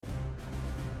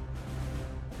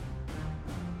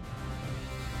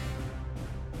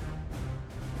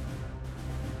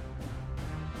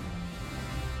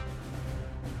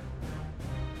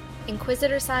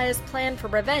Inquisitor Saya's plan for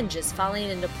revenge is falling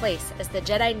into place as the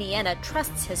Jedi Nienna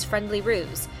trusts his friendly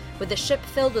ruse. With a ship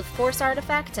filled with Force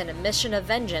artifacts and a mission of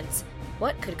vengeance,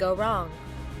 what could go wrong?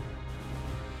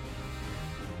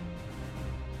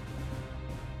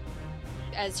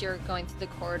 As you're going through the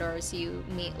corridors, you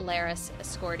meet Laris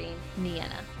escorting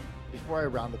Nienna. Before I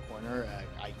round the corner,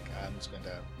 I'm just going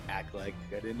to act like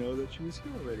I didn't know that she was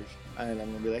here already. And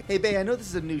I'm going to be like, hey, babe, I know this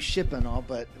is a new ship and all,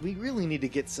 but we really need to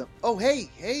get some... Oh,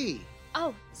 hey!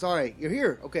 Oh. Sorry, you're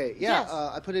here. Okay, yeah, Yes.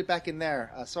 I put it back in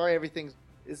there. Sorry, everything...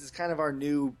 This is kind of our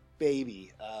new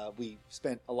baby. We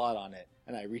spent a lot on it.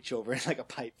 And I reach over and like a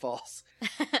pipe falls.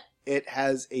 It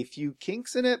has a few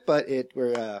kinks in it, but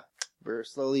we're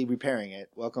slowly repairing it.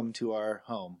 Welcome to our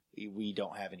home. We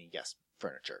don't have any guest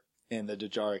furniture. And the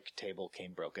Dejaric table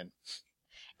came broken.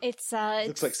 It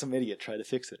looks like some idiot tried to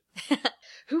fix it.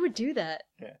 Who would do that?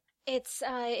 Yeah. It's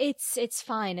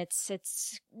fine.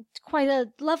 It's quite a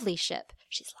lovely ship.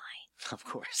 She's lying. Of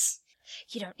course.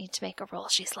 You don't need to make a roll.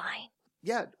 She's lying.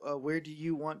 Yeah. Where do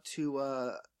you want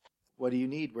to? What do you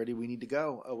need? Where do we need to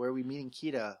go? Where are we meeting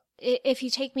Kita? If you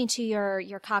take me to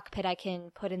your cockpit, I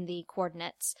can put in the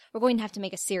coordinates. We're going to have to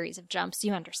make a series of jumps.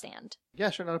 You understand? Yeah,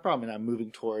 sure, not a problem. And I'm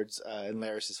moving towards, and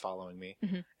Laris is following me.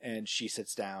 Mm-hmm. And she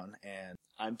sits down, and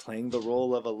I'm playing the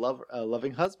role of a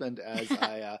loving husband as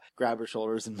I grab her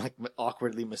shoulders and like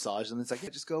awkwardly massage them. It's like,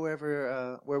 yeah, just go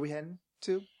where are we heading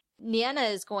to?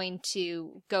 Nienna is going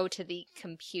to go to the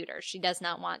computer. She does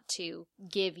not want to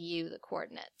give you the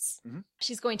coordinates. Mm-hmm.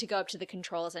 She's going to go up to the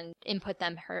controls and input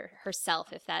them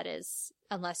herself, if that is,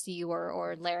 unless you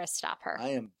or Laris stop her. I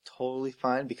am totally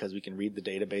fine because we can read the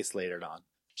database later on.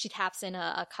 She taps in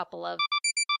a couple of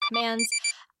commands.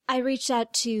 I reached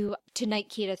out to Knight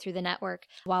Kita through the network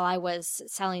while I was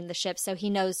selling the ship, so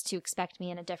he knows to expect me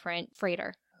in a different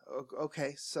freighter.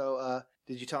 Okay, so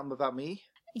did you tell him about me?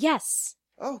 Yes.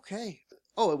 Okay.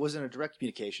 Oh, it wasn't a direct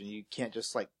communication. You can't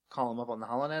just like call him up on the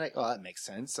HoloNet. Oh, that makes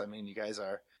sense. I mean, you guys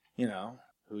are,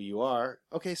 who you are.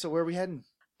 Okay, so where are we heading?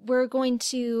 We're going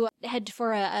to head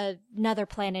for another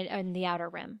planet in the Outer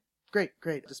Rim. Great.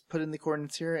 Just put in the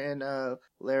coordinates here, and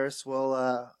Laris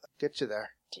will get you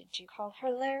there. Did you call her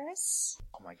Laris?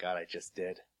 Oh my god, I just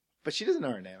did. But she doesn't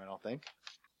know her name, I don't think.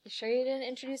 You sure you didn't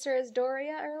introduce her as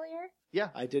Doria earlier? Yeah,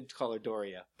 I did call her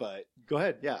Doria, but go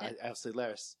ahead. Yeah, I'll say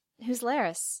Laris. Who's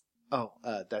Laris? Oh,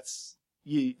 that's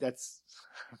you. I'm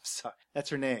sorry. That's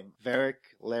her name, Varric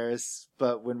Laris.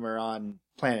 But when we're on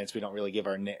planets, we don't really give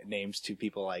our names to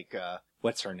people like.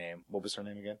 What's her name? What was her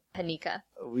name again? Panika.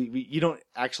 You don't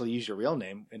actually use your real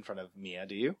name in front of Mia,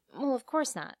 do you? Well, of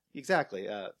course not. Exactly.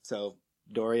 So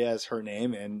Doria is her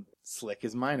name, and Slick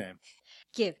is my name.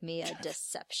 Give me a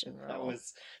deception roll. That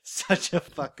was such a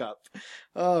fuck up.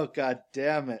 Oh, god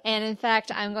damn it. And in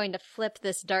fact, I'm going to flip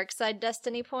this dark side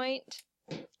destiny point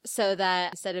so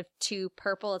that instead of 2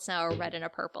 purple, it's now a red and a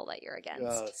purple that you're against.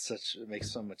 Oh, it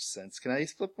makes so much sense. Can I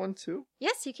flip one too?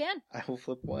 Yes, you can. I will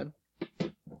flip one.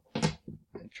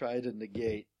 And try to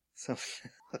negate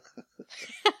something.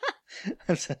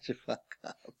 I'm such a fuck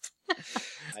up.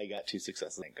 I got 2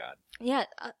 successes, thank God. Yeah.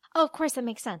 Of course, that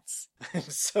makes sense. I'm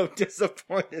so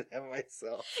disappointed at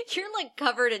myself. You're like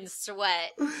covered in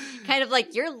sweat. Kind of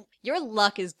like your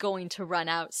luck is going to run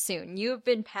out soon. You've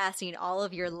been passing all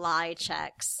of your lie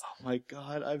checks. Oh my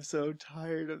God, I'm so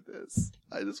tired of this.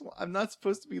 I'm not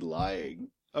supposed to be lying.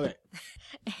 Okay.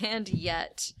 And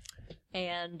yet.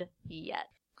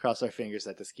 Cross our fingers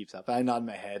that this keeps up. I nod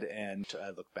my head and I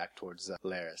look back towards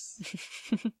Laris.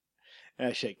 And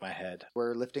I shake my head.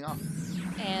 We're lifting off.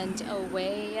 And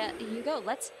away you go.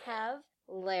 Let's have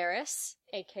Laris,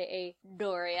 a.k.a.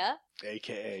 Doria.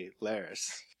 A.k.a.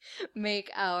 Laris. Make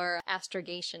our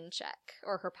astrogation check,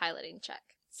 or her piloting check.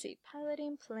 Let's see,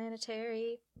 piloting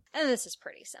planetary. And this is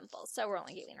pretty simple, so we're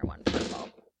only giving her 1 purple.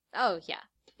 Oh, yeah.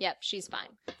 Yep, she's fine.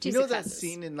 2 you know successes. that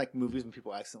scene in like movies when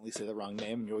people accidentally say the wrong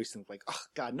name and you always think like, oh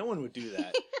God, no one would do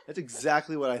that. That's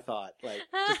exactly what I thought. Like,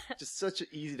 just such an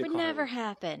easy to Would call. never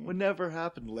happen. Would never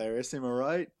happen, Laris. Am I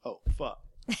right? Oh, fuck.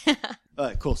 All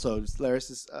right, cool. So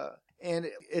Laris is, and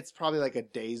it's probably like a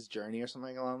day's journey or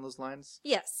something along those lines.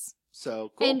 Yes.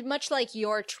 So cool. And much like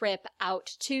your trip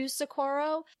out to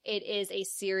Socorro, it is a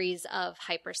series of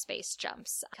hyperspace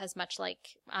jumps. Because much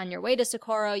like on your way to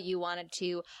Socorro, you wanted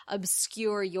to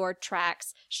obscure your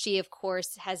tracks. She, of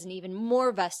course, has an even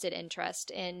more vested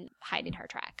interest in hiding her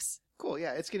tracks. Cool.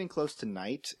 Yeah, it's getting close to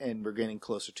night, and we're getting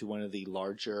closer to one of the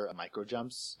larger micro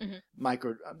jumps. Mhm.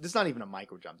 This is not even a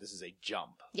micro jump. This is a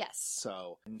jump. Yes.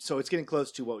 So it's getting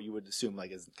close to what you would assume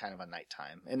like is kind of a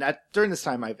nighttime. And during this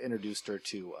time, I've introduced her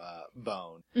to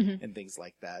Bone Mhm. and things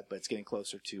like that. But it's getting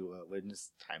closer to when it's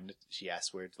time. She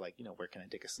asks where to where can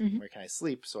I where can I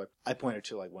sleep? So I point her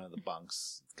to like one of the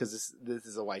bunks because this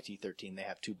is a YT-13. They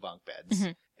have 2 bunk beds.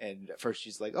 Mhm. And at first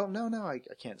she's like, "Oh no, I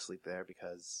can't sleep there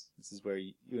because this is where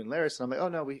you and Laris." And I'm like, "Oh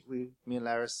no, me and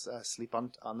Laris sleep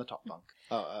on the top bunk."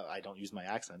 I don't use my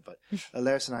accent, but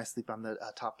Laris and I sleep on the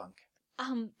top bunk.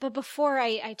 But before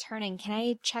I turn in, can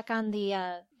I check on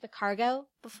the cargo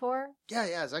before? Yeah.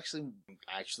 I was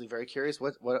actually very curious.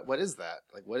 What is that?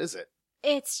 Like, what is it?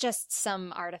 It's just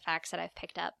some artifacts that I've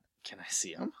picked up. Can I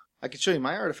see them? I can show you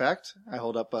my artifact. I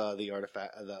hold up the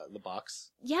artifact, the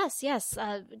box. Yes.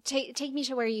 Take me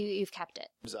to where you've kept it.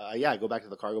 I go back to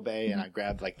the cargo bay and I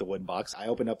grab like the wooden box. I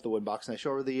open up the wooden box and I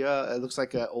show her the. It looks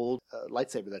like an old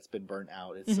lightsaber that's been burnt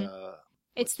out. It's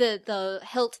It's the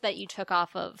hilt that you took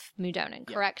off of Mudonin,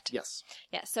 correct? Yes.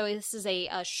 Yeah. So this is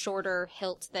a shorter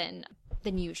hilt than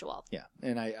usual. Yeah,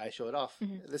 and I show it off.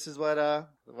 Mhm. This is what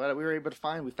we were able to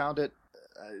find. We found it.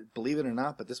 Believe it or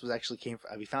not, but this was actually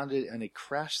we found it in a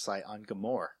crash site on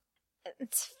Gamor.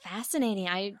 It's fascinating.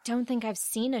 I don't think I've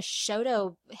seen a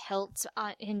Shoto hilt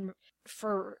in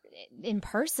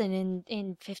person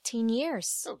in 15 years.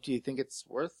 So, do you think it's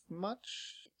worth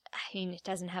much? I mean, it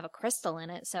doesn't have a crystal in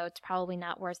it, so it's probably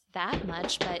not worth that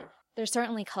much, but there's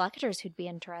certainly collectors who'd be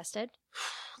interested.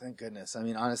 Thank goodness. I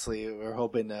mean, honestly, we're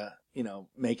hoping to,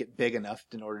 make it big enough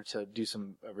in order to do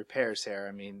some repairs here.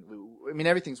 I mean,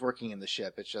 everything's working in the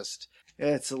ship.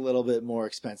 It's a little bit more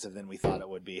expensive than we thought it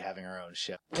would be having our own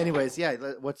ship. Anyways, yeah,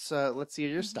 let's see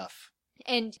your stuff.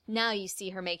 And now you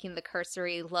see her making the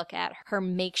cursory look at her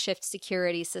makeshift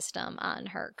security system on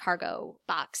her cargo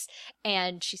box.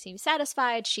 And she seems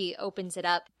satisfied. She opens it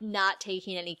up, not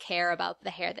taking any care about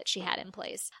the hair that she had in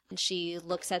place. And she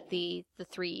looks at the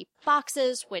 3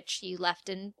 boxes, which you left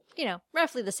in,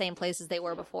 roughly the same places they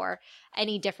were before.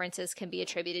 Any differences can be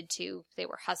attributed to they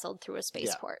were hustled through a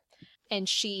spaceport. And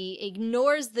she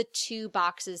ignores the 2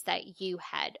 boxes that you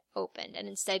had opened and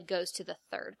instead goes to the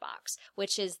 3rd box,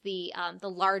 which is the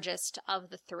largest of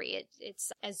the 3.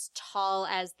 It's as tall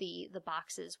as the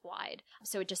box is wide.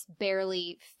 So it just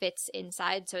barely fits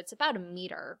inside. So it's about 1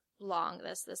 meter long,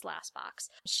 this last box.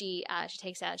 She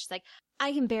takes it out and she's like,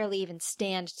 I can barely even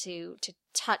stand to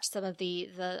touch some of the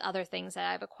other things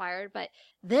that I've acquired, but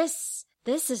this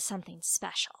is something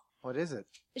special. What is it?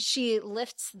 She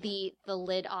lifts the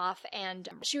lid off and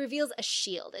she reveals a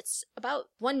shield. It's about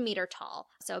 1 meter tall,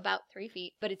 so about 3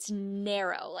 feet, but it's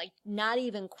narrow, like not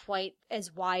even quite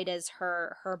as wide as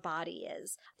her body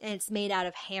is. And it's made out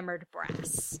of hammered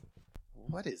brass.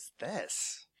 What is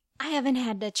this? I haven't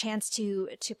had a chance to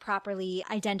properly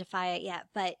identify it yet,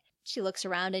 but she looks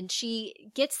around and she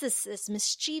gets this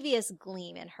mischievous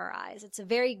gleam in her eyes. It's a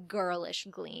very girlish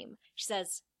gleam. She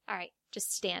says, all right,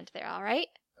 just stand there, all right?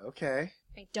 Okay.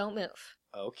 Right, don't move.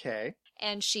 Okay.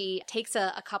 And she takes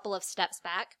a couple of steps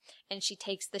back and she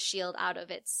takes the shield out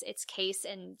of its case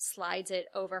and slides it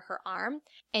over her arm.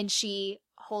 And she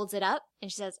holds it up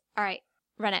and she says, all right,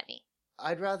 run at me.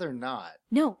 I'd rather not.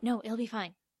 No, it'll be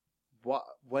fine.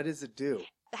 What does it do?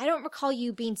 I don't recall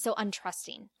you being so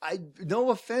untrusting.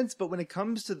 No offense, but when it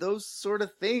comes to those sort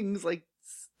of things, like,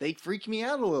 they freak me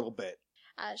out a little bit.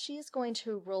 She is going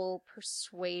to roll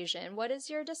persuasion. What is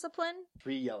your discipline?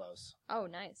 3 yellows. Oh,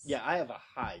 nice. Yeah, I have a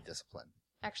high discipline.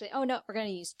 Actually, oh no, we're going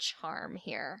to use charm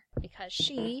here because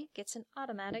she gets an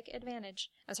automatic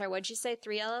advantage. I'm sorry, what did you say?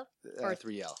 3 yellow? Or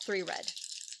 3 yellow. 3 red.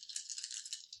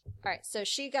 All right, so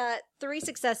she got 3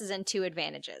 successes and 2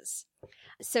 advantages.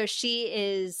 So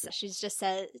she's just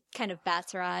said, kind of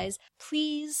bats her eyes.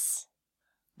 Please.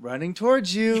 Running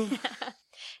towards you.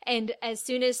 And as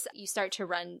soon as you start to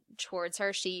run towards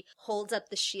her, she holds up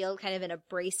the shield kind of in a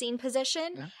bracing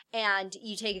position, and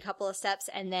you take a couple of steps,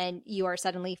 and then you are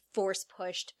suddenly force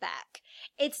pushed back.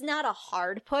 It's not a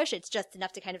hard push, it's just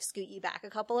enough to kind of scoot you back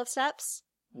a couple of steps.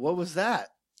 What was that?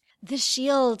 The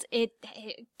shield, it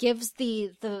gives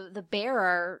the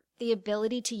bearer the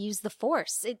ability to use the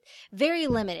force. It very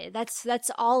limited.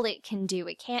 That's all it can do.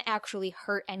 It can't actually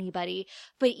hurt anybody,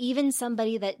 but even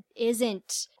somebody that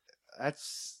isn't.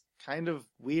 That's kind of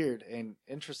weird and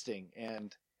interesting,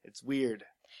 and it's weird.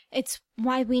 It's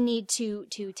why we need to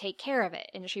take care of it.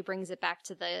 And she brings it back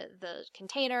to the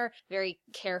container, very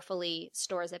carefully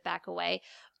stores it back away.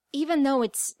 Even though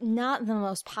it's not the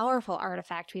most powerful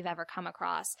artifact we've ever come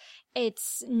across,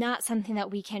 it's not something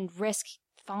that we can risk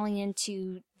falling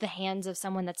into the hands of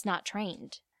someone that's not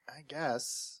trained. I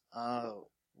guess.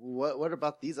 what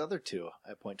about these other two?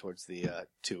 I point towards the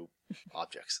two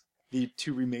objects. The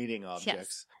two remaining objects.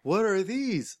 Yes. What are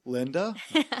these, Linda?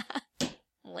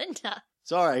 Linda.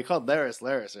 Sorry, I called Laris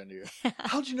earlier.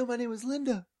 How'd you know my name was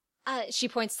Linda? She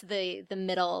points to the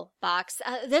middle box.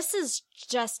 This is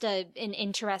just an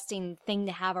interesting thing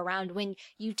to have around. When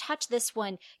you touch this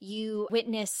one, you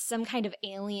witness some kind of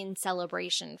alien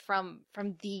celebration from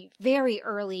the very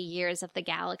early years of the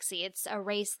galaxy. It's a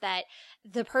race that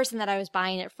the person that I was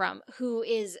buying it from, who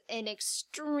is an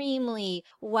extremely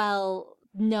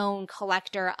well-known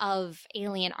collector of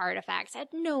alien artifacts, had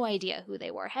no idea who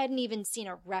they were, hadn't even seen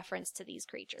a reference to these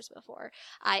creatures before.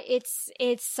 It's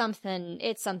something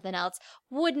else.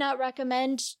 Would not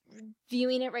recommend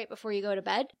viewing it right before you go to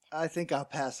bed. I think I'll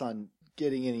pass on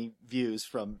getting any views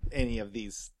from any of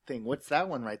these things. What's that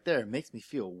one right there? It makes me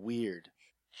feel weird.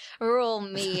 Roll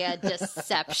me a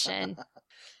deception.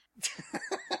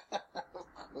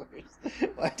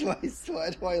 Why do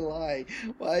I lie?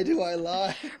 Why do I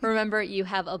lie? Remember, you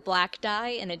have a black die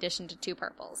in addition to 2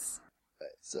 purples.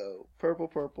 So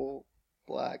purple,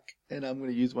 black, and I'm going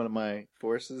to use one of my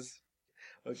forces.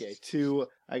 Okay, 2.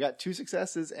 I got 2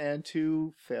 successes and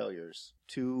 2 failures.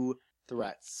 2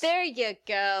 threats. There you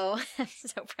go. I'm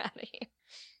so proud of you.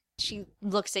 She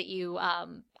looks at you,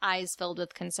 eyes filled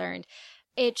with concern.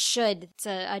 It's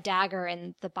a dagger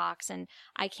in the box, and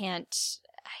I can't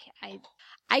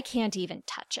even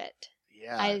touch it.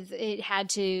 Yeah.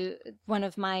 One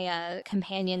of my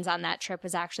companions on that trip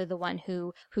was actually the one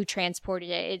who transported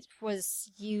it. It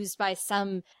was used by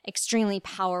some extremely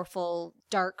powerful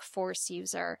dark force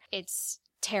user. It's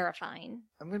terrifying.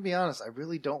 I'm going to be honest, I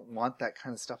really don't want that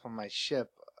kind of stuff on my ship.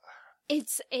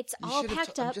 It's all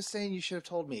packed up. I'm just saying you should have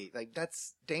told me. Like,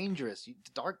 that's dangerous.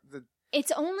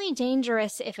 It's only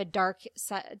dangerous if a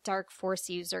dark force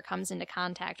user comes into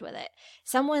contact with it.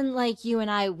 Someone like you and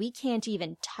I, we can't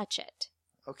even touch it.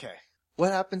 Okay.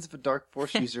 What happens if a dark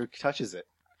force user touches it?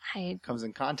 Comes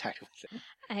in contact with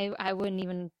it? I wouldn't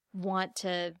even want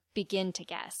to begin to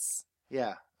guess.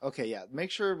 Yeah. Okay, yeah.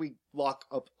 Make sure we lock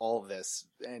up all of this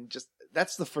and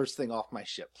that's the first thing off my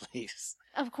ship, please.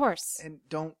 Of course. And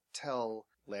don't tell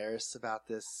Laris about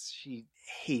this. She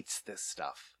hates this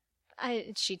stuff.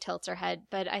 She tilts her head,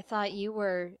 but I thought you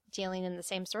were dealing in the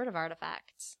same sort of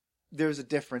artifacts. There's a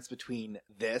difference between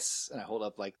this, and I hold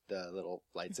up like the little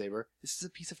lightsaber. This is a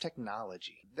piece of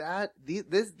technology.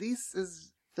 This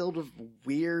is filled with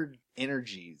weird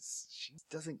energies. She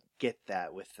doesn't get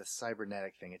that with the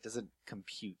cybernetic thing. It doesn't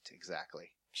compute exactly.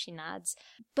 She nods.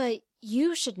 But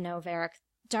you should know, Varric.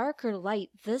 Dark or light,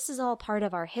 this is all part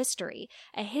of our history.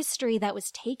 A history that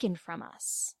was taken from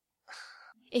us.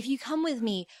 If you come with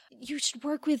me, you should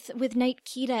work with Knight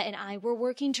Kita and I. We're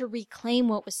working to reclaim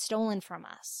what was stolen from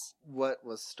us. What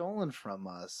was stolen from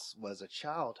us was a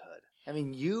childhood. I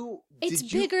mean, It's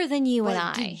bigger than you and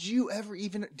I. Did you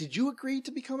agree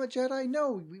to become a Jedi?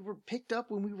 No, we were picked up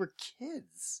when we were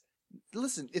kids.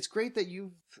 Listen, it's great that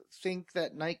you think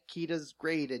that Knight Kita's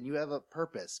great and you have a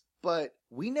purpose, but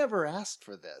we never asked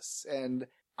for this, and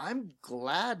I'm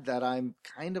glad that I'm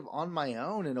kind of on my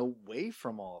own and away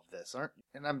from all of this.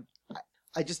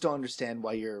 I just don't understand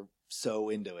why you're so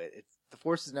into it. The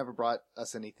Force has never brought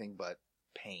us anything but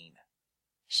pain.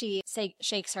 She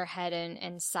shakes her head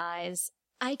and sighs.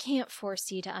 I can't force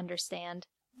you to understand,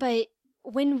 but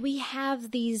when we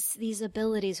have these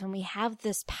abilities, when we have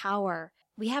this power,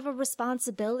 we have a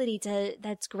responsibility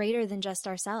that's greater than just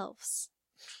ourselves.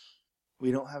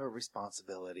 We don't have a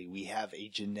responsibility. We have a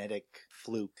genetic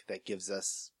fluke that gives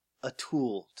us a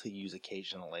tool to use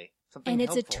occasionally. Something and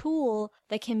it's helpful. A tool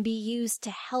that can be used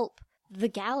to help the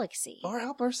galaxy. Or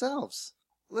help ourselves.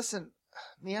 Listen,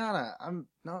 Niana,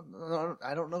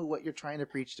 I don't know what you're trying to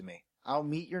preach to me. I'll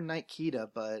meet your Knight Kita,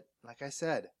 but like I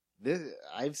said,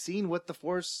 I've seen what the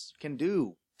Force can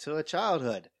do to a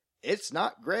childhood. It's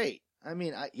not great. I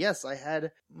mean, yes, I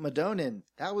had Madonin.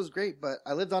 That was great, but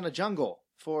I lived on a jungle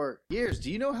for years. Do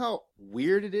you know how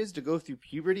weird it is to go through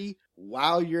puberty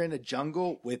while you're in a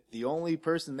jungle with the only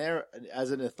person there as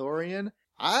an Ithorian?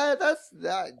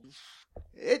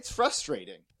 It's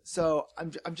frustrating. So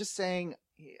I'm just saying,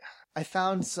 I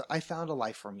found a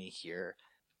life for me here.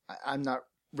 I'm not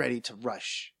ready to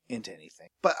rush into anything,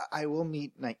 but I will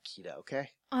meet Knight Kita. Okay.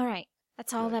 All right.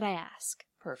 That's all that I ask.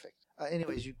 Perfect.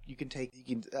 Anyways, you can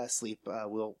sleep.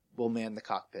 We'll man the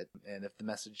cockpit, and if the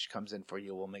message comes in for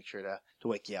you, we'll make sure to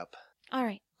wake you up. All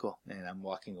right. Cool. And I'm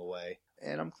walking away,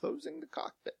 and I'm closing the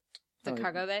cockpit. The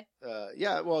cargo bay?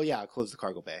 I'll close the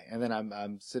cargo bay, and then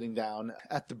I'm sitting down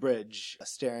at the bridge,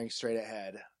 staring straight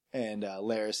ahead, and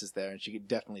Laris is there, and she could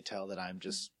definitely tell that I'm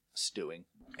just stewing,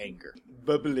 anger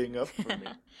bubbling up for me.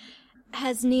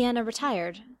 Has Nienna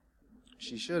retired?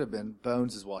 She should have been.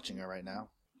 Bones is watching her right now.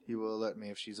 He will alert me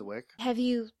if she's awake. Have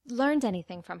you learned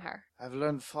anything from her? I've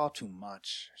learned far too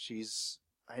much. She's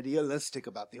idealistic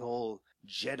about the whole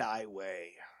Jedi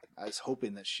way. I was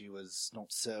hoping that she was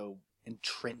not so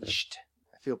entrenched.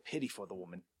 I feel pity for the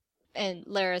woman. And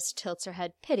Laris tilts her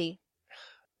head. Pity.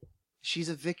 She's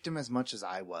a victim as much as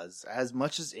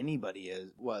anybody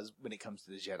was when it comes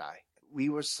to the Jedi. We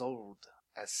were sold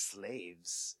as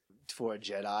slaves for a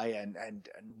Jedi, and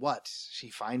what? She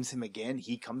finds him again,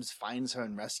 he finds her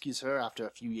and rescues her after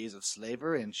a few years of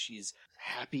slavery, and she's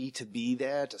happy to be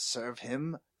there to serve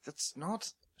him.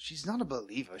 She's not a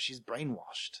believer, she's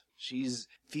brainwashed. She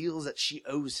feels that she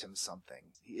owes him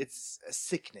something. It's a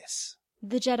sickness.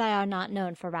 The Jedi are not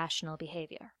known for rational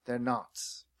behavior. They're not,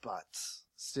 but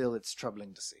still it's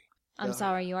troubling to see. I'm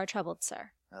sorry you are troubled,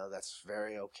 sir. Oh, that's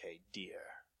very okay, dear.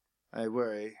 I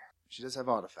worry. She does have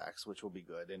artifacts, which will be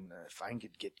good, and if I can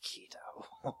get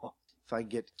Keto. If I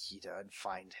get Keto and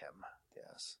find him,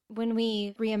 yes. When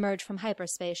we reemerge from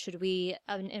hyperspace, should we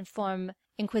inform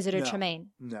Inquisitor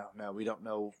Tremaine? No, we don't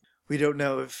know. We don't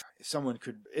know if someone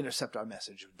could intercept our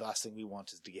message. The last thing we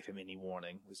want is to give him any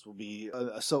warning. This will be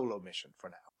a solo mission for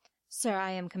now. Sir,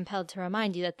 I am compelled to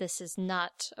remind you that this is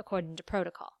not according to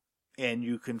protocol. And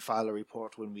you can file a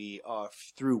report when we are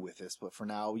through with this, but for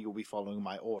now you'll be following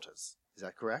my orders. Is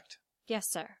that correct? Yes,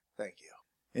 sir. Thank you.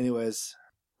 Anyways,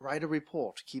 write a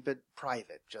report. Keep it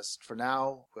private. Just for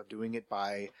now, we're doing it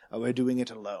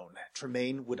alone.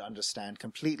 Tremaine would understand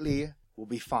completely. We'll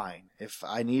be fine. If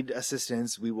I need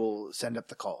assistance, we will send up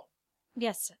the call.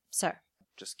 Yes, sir.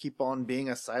 Just keep on being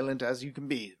as silent as you can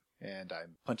be. And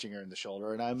I'm punching her in the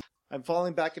shoulder, and I'm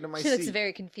falling back into my seat. She looks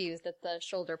very confused at the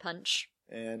shoulder punch.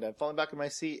 And I'm falling back in my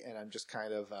seat, and I'm just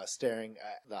kind of staring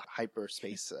at the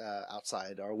hyperspace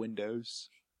outside our windows.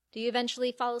 Do you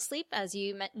eventually fall asleep? As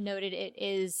you noted, it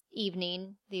is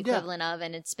evening, the equivalent of,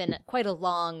 and it's been quite a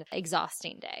long,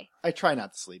 exhausting day. I try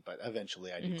not to sleep, but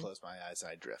eventually I do close my eyes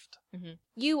and I drift. Mm-hmm.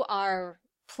 You are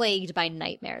plagued by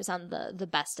nightmares on the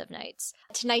best of nights.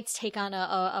 Tonight's take on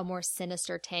a more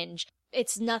sinister tinge.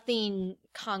 It's nothing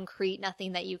concrete,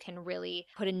 nothing that you can really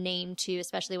put a name to,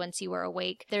 especially once you are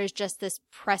awake. There's just this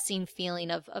pressing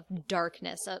feeling of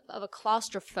darkness, of a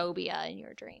claustrophobia in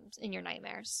your dreams, in your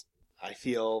nightmares. I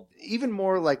feel even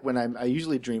more like when I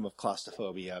usually dream of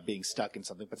claustrophobia, being stuck in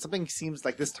something, but something seems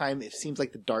like this time, it seems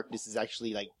like the darkness is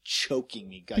actually like choking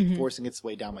me, like forcing its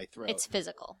way down my throat. It's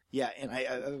physical. Yeah, and I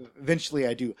eventually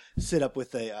I do sit up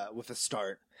with a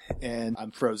start, and I'm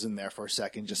frozen there for a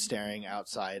second, just staring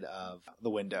outside of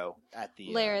the window at the...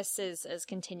 Laris is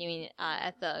continuing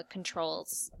at the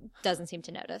controls, doesn't seem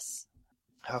to notice.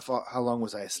 How long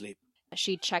was I asleep?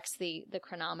 She checks the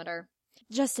chronometer.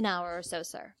 Just an hour or so,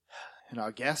 sir. And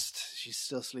our guest, she's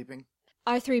still sleeping?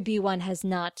 R3B1 has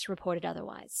not reported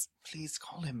otherwise. Please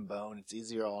call him Bone. It's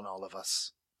easier on all of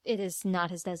us. It is not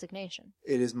his designation.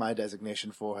 It is my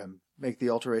designation for him. Make the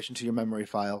alteration to your memory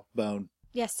file, Bone.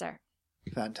 Yes, sir.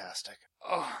 Fantastic.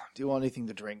 Oh, do you want anything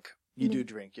to drink? You do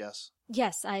drink, yes?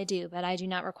 Yes, I do, but I do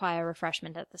not require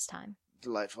refreshment at this time.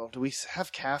 Delightful. Do we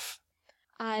have calf?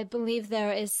 I believe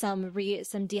there is some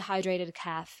dehydrated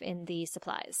calf in the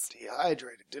supplies.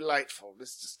 Dehydrated. Delightful.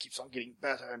 This just keeps on getting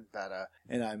better and better.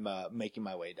 And I'm making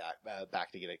my way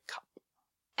back to get a cup.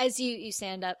 As you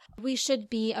stand up, we should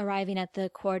be arriving at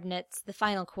the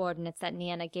final coordinates that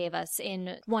Nienna gave us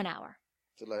in 1 hour.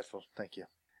 Delightful. Thank you.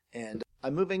 And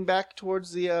I'm moving back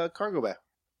towards the cargo bay.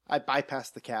 I bypass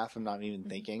the calf. I'm not even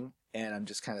thinking. And I'm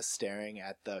just kind of staring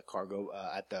at the cargo,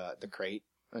 at the crate.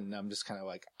 And I'm just kind of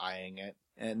like eyeing it.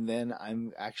 And then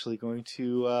I'm actually going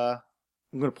to,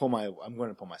 I'm going to pull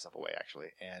myself away actually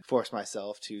and force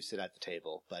myself to sit at the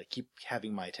table, but I keep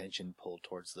having my attention pulled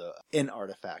towards the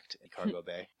artifact in cargo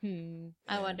bay.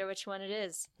 I wonder which one it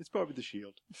is. It's probably the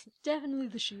shield. Definitely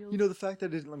the shield. You know, the fact that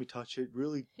it didn't let me touch it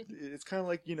really, it's kind of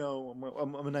like, you know,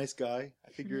 I'm a nice guy.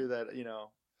 I figure that, you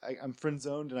know, I'm friend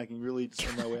zoned and I can really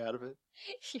swim my way out of it.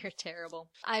 You're terrible.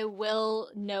 I will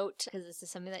note, because this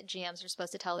is something that GMs are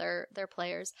supposed to tell their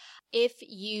players, if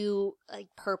you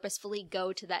purposefully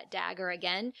go to that dagger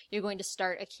again, you're going to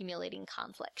start accumulating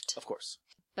conflict. Of course.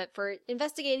 But for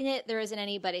investigating it, there isn't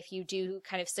any, but if you do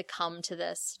kind of succumb to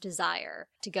this desire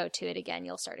to go to it again,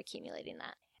 you'll start accumulating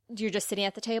that. You're just sitting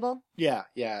at the table? Yeah,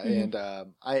 and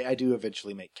I do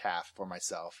eventually make calf for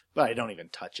myself, but I don't even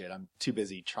touch it. I'm too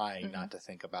busy trying not to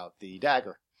think about the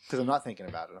dagger. Because I'm not thinking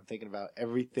about it. I'm thinking about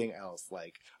everything else.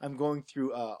 Like, I'm going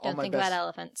through all Don't my think best... about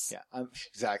elephants. Yeah,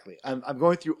 exactly. I'm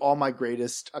going through all my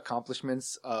greatest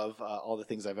accomplishments of all the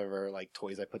things I've ever, like,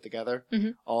 toys I put together.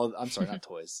 Mhm. I'm sorry, not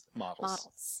toys.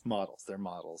 Models. Models. They're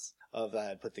models of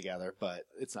that I put together, but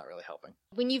it's not really helping.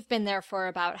 When you've been there for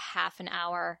about half an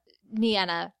hour,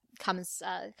 Nienna comes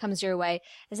your way.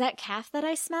 Is that calf that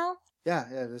I smell? Yeah.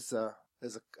 There's a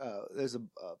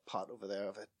pot over there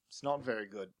of it. It's not very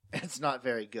good. It's not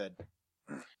very good.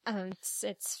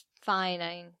 It's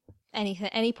fine.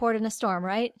 Any port in a storm,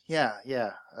 right? Yeah.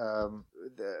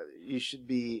 You should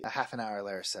be a half an hour,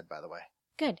 Lara said, by the way.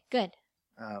 Good. Hey,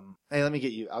 I'll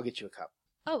get you a cup.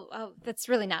 Oh, that's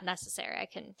really not necessary. I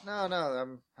can.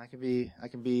 No. I can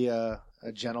be a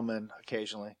gentleman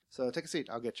occasionally. So take a seat.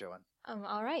 I'll get you one.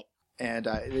 All right. And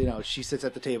she sits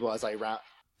at the table as I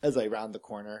round the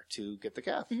corner to get the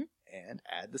calf and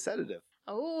add the sedative.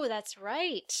 Oh, that's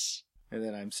right. And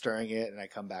then I'm stirring it, and I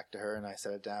come back to her and I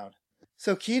set it down.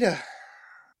 So Kita,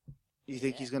 you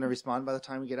think he's going to respond by the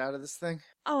time we get out of this thing?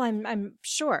 Oh, I'm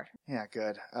sure. Yeah,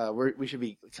 good. We should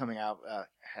be coming out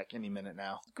any minute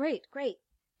now. Great.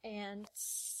 And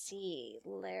let's see,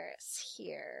 Laris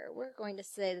here. We're going to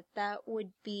say that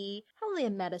would be probably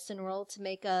a medicine roll to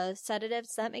make a sedative.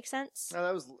 Does that make sense?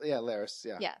 No, Laris,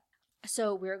 yeah. Yeah.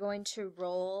 So we're going to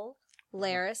roll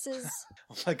Laris's...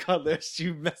 Oh my god, Laris,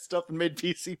 you messed up and made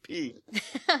PCP.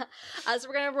 So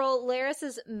we're going to roll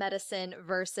Laris's medicine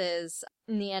versus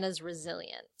Nienna's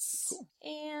resilience. Cool.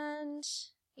 And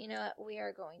you know what? We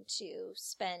are going to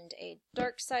spend a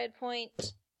dark side point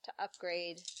to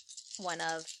upgrade one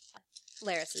of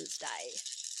Laris's die.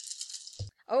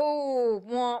 Oh,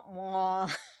 wah wah.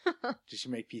 Did she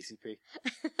make PCP?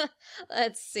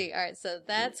 Let's see. All right, so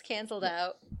that's canceled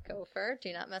out. Gopher,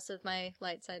 do not mess with my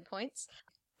light side points.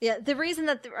 Yeah, the reason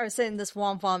that I was saying this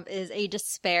womp womp is a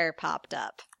despair popped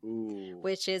up. Ooh.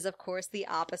 Which is, of course, the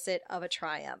opposite of a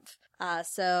triumph.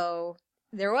 So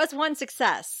there was one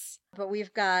success, but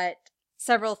we've got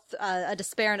several, a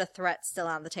despair and a threat still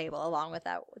on the table, along with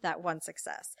that one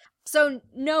success. So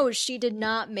no, she did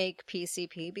not make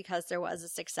PCP because there was a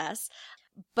success.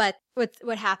 But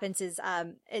what happens is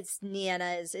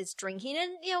Nienna is drinking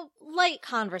and, light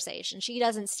conversation. She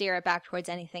doesn't steer it back towards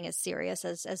anything as serious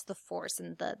as the Force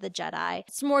and the Jedi.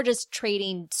 It's more just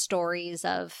trading stories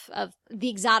of the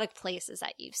exotic places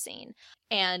that you've seen.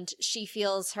 And she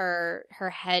feels her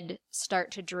head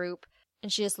start to droop,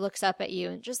 and she just looks up at you,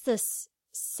 and just this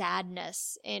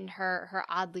sadness in her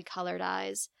oddly colored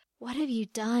eyes. What have you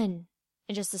done?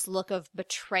 And just this look of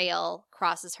betrayal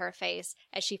crosses her face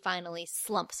as she finally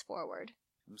slumps forward.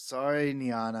 I'm sorry,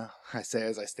 Nienna, I say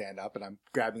as I stand up, and I'm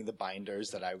grabbing the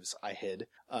binders that I hid,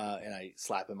 and I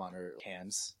slap him on her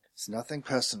hands. It's nothing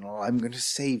personal. I'm going to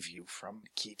save you from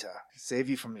Kita. Save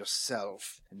you from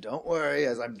yourself. And don't worry,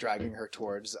 as I'm dragging her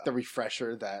towards the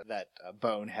refresher that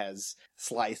Bone has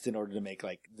sliced in order to make,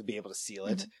 to be able to seal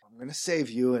it. Mm-hmm. I'm going to save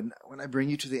you, and when I bring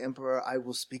you to the Emperor, I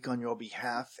will speak on your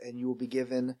behalf, and you will be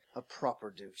given a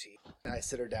proper duty. And I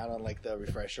sit her down on, the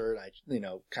refresher, and I,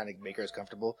 kind of make her as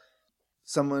comfortable.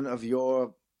 Someone of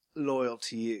your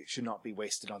loyalty should not be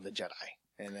wasted on the Jedi.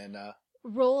 And then,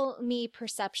 roll me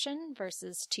perception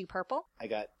versus 2 purple. I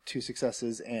got 2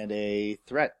 successes and a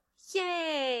threat.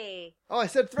 Yay! Oh, I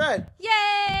said threat!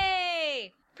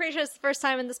 Yay! Pretty sure it's the first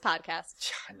time in this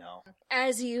podcast. I know.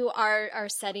 As you are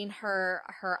setting her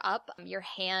up, your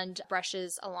hand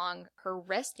brushes along her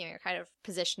wrist. You're kind of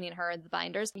positioning her in the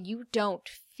binders. You don't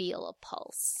feel a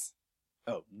pulse.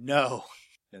 Oh, no.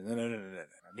 No.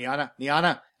 Nienna!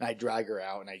 And I drag her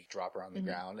out and I drop her on the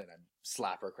ground and I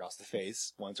slap her across the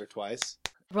face once or twice.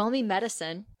 Roll me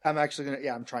medicine. I'm actually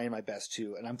I'm trying my best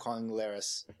to, and I'm calling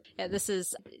Laris. Yeah, this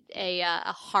is a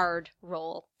hard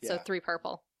roll. So 3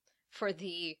 purple for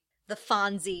the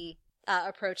Fonzie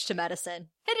approach to medicine.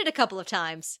 Hit it a couple of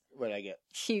times. What did I get?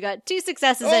 You got 2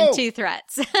 successes and 2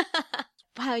 threats.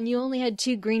 Wow, and you only had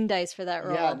 2 green dice for that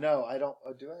roll. Yeah, no, I don't.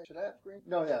 Oh, do I? Should I have green?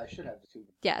 No, yeah, I should have the 2.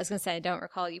 Yeah, I was going to say, I don't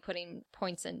recall you putting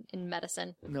points in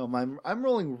medicine. No, I'm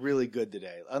rolling really good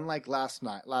today. Unlike last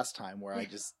time where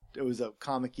it was a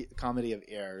comedy of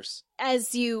errors.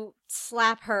 As you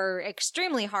slap her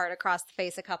extremely hard across the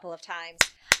face a couple of times,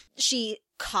 she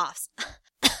coughs.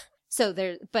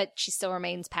 But she still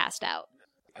remains passed out.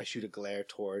 I shoot a glare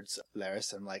towards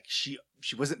Laris. I'm like, she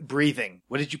wasn't breathing.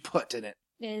 What did you put in it?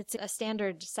 It's a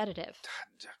standard sedative.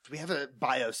 Do we have a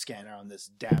bioscanner on this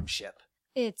damn ship?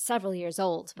 It's several years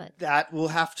old, but... That will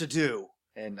have to do.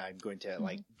 And I'm going to,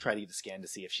 try to get a scan to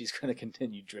see if she's going to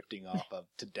continue drifting off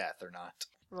to death or not.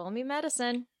 Roll me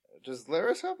medicine. Does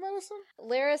Laris have medicine?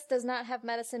 Laris does not have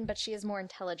medicine, but she is more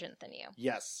intelligent than you.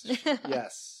 Yes.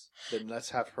 Yes. Then let's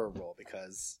have her roll,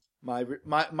 because my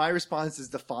response is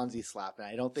the Fonzie slap, and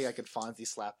I don't think I could Fonzie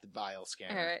slap the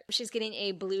bioscanner. All right. She's getting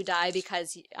a blue die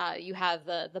because you have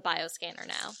the bioscanner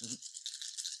now.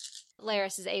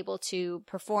 Laris is able to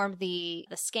perform the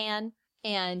scan,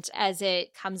 and as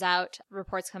it comes out,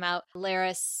 reports come out,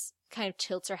 Laris kind of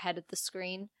tilts her head at the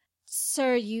screen.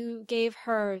 Sir, you gave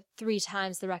her 3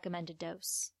 times the recommended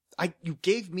dose. You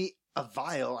gave me a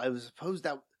vial.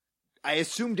 I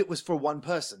assumed it was for one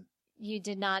person. You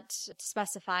did not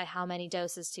specify how many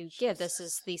doses to give. This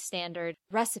is the standard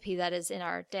recipe that is in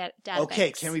our database.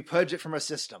 Okay, can we purge it from our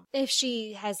system? If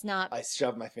she has not... I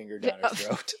shoved my finger down her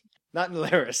throat. Not in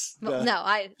Laris.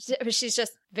 She's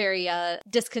just very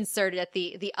disconcerted at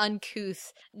the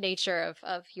uncouth nature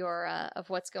of your of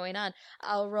what's going on.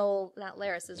 I'll roll not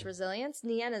Laris's resilience,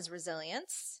 Nienna's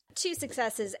resilience. 2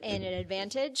 successes and an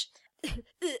advantage.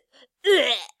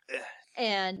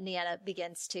 And Nienna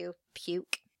begins to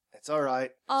puke. It's all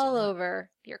right. All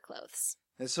over your clothes.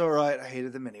 It's all right. I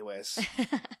hated them anyways.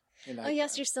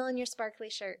 Yes, you're still in your sparkly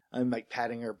shirt. I'm like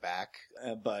patting her back,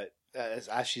 but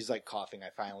as she's like coughing, I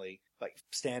finally like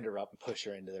stand her up and push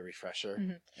her into the refresher.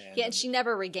 Mm-hmm. And she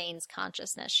never regains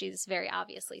consciousness. She's very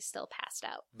obviously still passed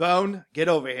out. Bone, get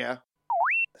over here.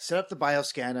 Set up the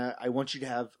bioscanner. I want you to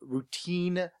have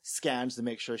routine scans to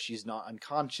make sure she's not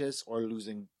unconscious or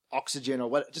losing oxygen or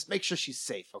what. Just make sure she's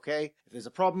safe, okay? If there's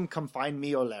a problem, come find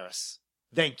me or Laris.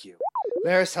 Thank you.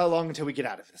 Laris, how long until we get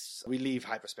out of this? We leave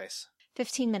hyperspace.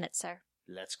 15 minutes, sir.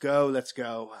 Let's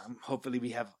go. Hopefully we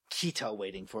have Kita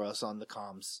waiting for us on the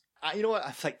comms. You know what?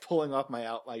 I'm like pulling off my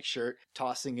Outlight shirt,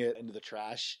 tossing it into the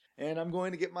trash, and I'm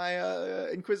going to get my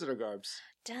Inquisitor garbs.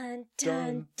 Dun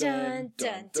dun dun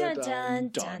dun dun dun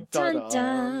dun dun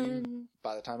dun.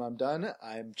 By the time I'm done,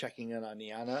 I'm checking in on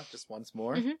Nienna just once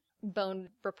more. Mm-hmm. Bone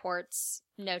reports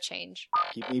no change.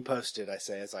 Keep me posted, I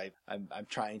say, as I'm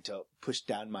trying to push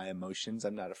down my emotions.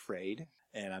 I'm not afraid,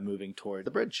 and I'm moving toward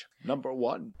the bridge. Number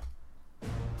 1.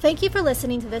 Thank you for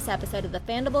listening to this episode of the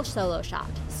Fandible Solo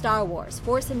Shot, Star Wars,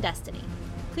 Force and Destiny.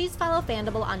 Please follow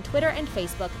Fandible on Twitter and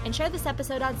Facebook and share this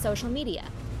episode on social media.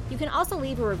 You can also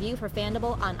leave a review for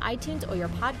Fandible on iTunes or your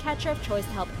podcatcher of choice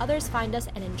to help others find us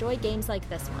and enjoy games like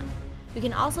this one. We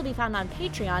can also be found on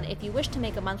Patreon if you wish to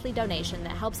make a monthly donation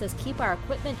that helps us keep our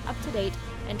equipment up to date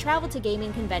and travel to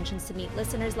gaming conventions to meet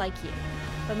listeners like you.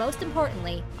 But most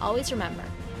importantly, always remember,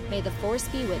 may the Force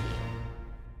be with you.